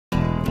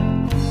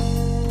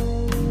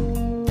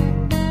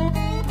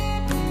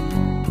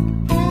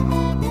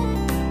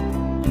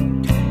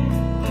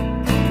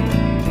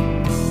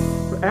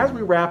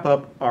wrap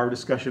up our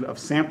discussion of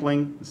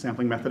sampling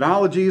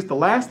methodologies, the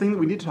last thing that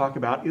we need to talk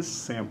about is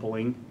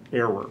sampling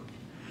error.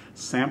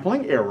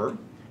 Sampling error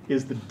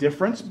is the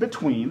difference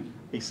between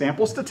a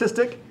sample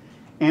statistic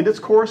and its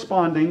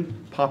corresponding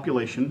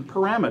population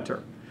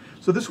parameter.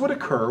 So this would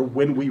occur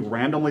when we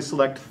randomly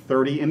select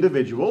 30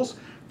 individuals,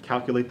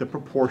 calculate the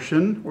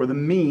proportion or the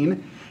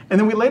mean, and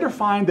then we later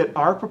find that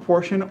our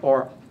proportion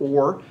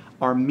or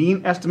our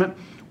mean estimate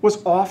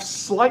was off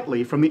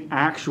slightly from the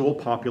actual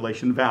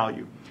population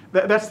value.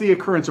 That's the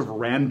occurrence of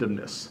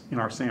randomness in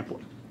our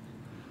sampling.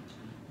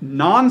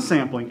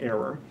 Non-sampling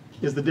error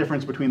is the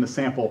difference between the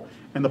sample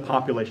and the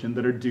population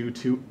that are due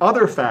to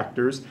other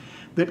factors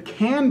that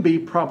can be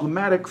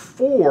problematic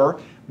for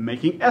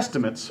making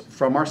estimates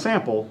from our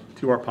sample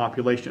to our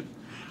population.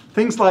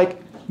 Things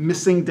like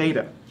missing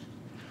data.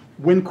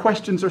 When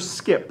questions are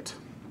skipped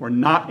or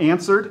not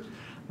answered,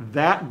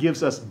 that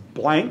gives us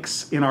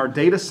blanks in our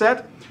data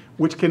set,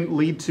 which can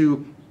lead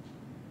to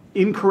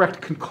incorrect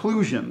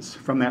conclusions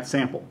from that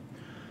sample.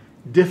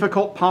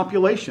 Difficult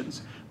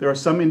populations. There are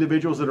some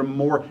individuals that are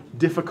more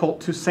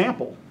difficult to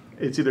sample.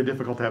 It's either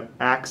difficult to have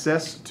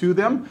access to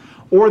them,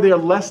 or they are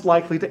less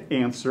likely to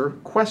answer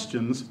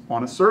questions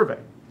on a survey.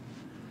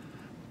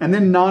 And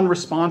then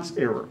non-response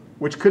error,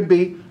 which could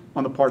be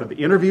on the part of the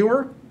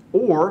interviewer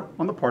or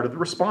on the part of the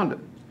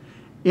respondent.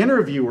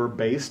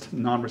 Interviewer-based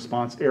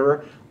non-response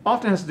error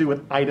often has to do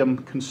with item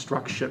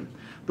construction.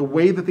 The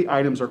way that the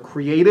items are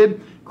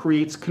created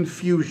creates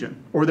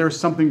confusion, or there's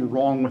something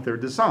wrong with their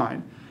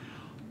design.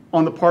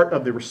 On the part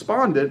of the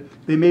respondent,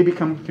 they may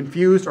become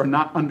confused or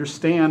not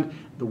understand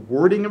the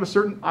wording of a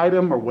certain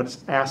item or what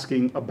it's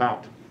asking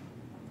about.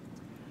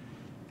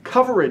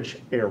 Coverage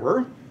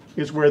error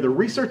is where the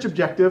research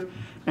objective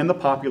and the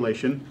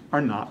population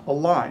are not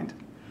aligned.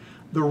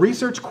 The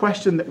research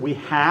question that we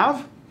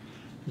have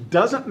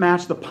doesn't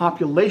match the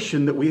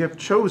population that we have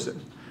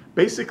chosen.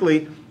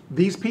 Basically,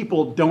 these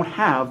people don't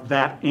have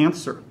that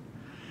answer.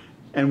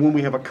 And when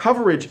we have a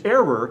coverage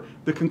error,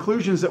 the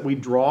conclusions that we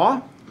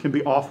draw can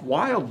be off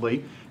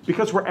wildly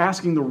because we're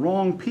asking the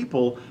wrong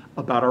people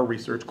about our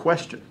research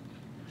question.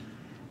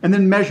 And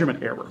then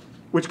measurement error,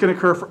 which can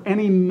occur for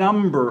any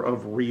number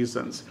of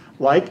reasons,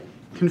 like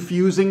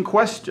confusing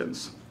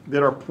questions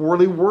that are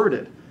poorly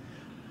worded,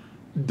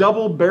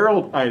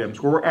 double-barreled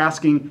items where we're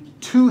asking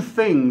two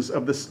things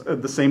of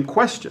the same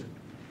question,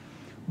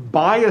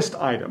 biased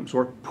items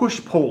or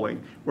push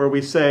polling where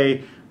we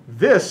say,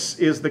 this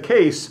is the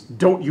case,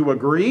 don't you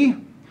agree?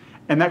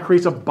 And that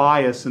creates a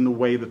bias in the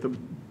way that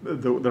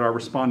that our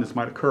respondents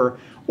might occur,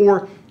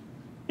 or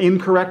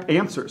incorrect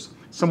answers.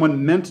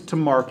 Someone meant to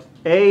mark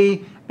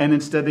A and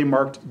instead they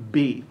marked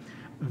B.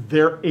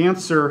 Their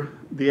answer,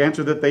 the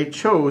answer that they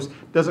chose,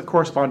 doesn't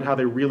correspond to how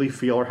they really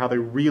feel or how they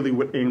really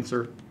would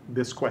answer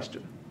this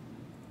question.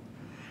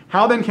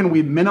 How then can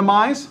we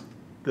minimize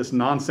this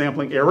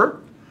non-sampling error?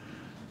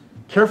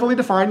 Carefully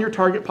define your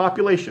target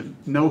population.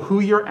 Know who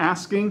you're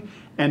asking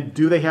and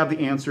do they have the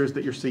answers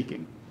that you're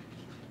seeking.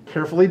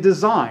 Carefully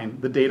design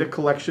the data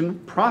collection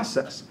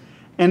process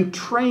and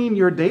train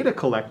your data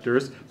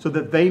collectors so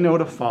that they know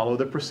to follow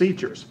the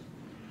procedures.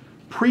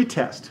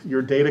 Pre-test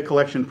your data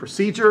collection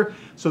procedure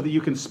so that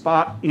you can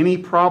spot any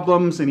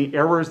problems, any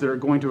errors that are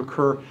going to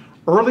occur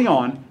early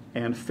on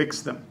and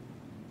fix them.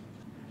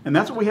 And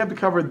that's what we have to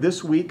cover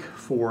this week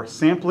for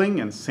sampling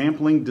and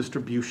sampling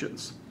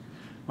distributions.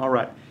 All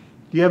right.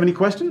 Do you have any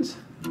questions?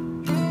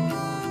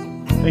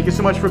 Thank you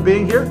so much for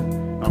being here.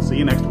 I'll see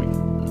you next week.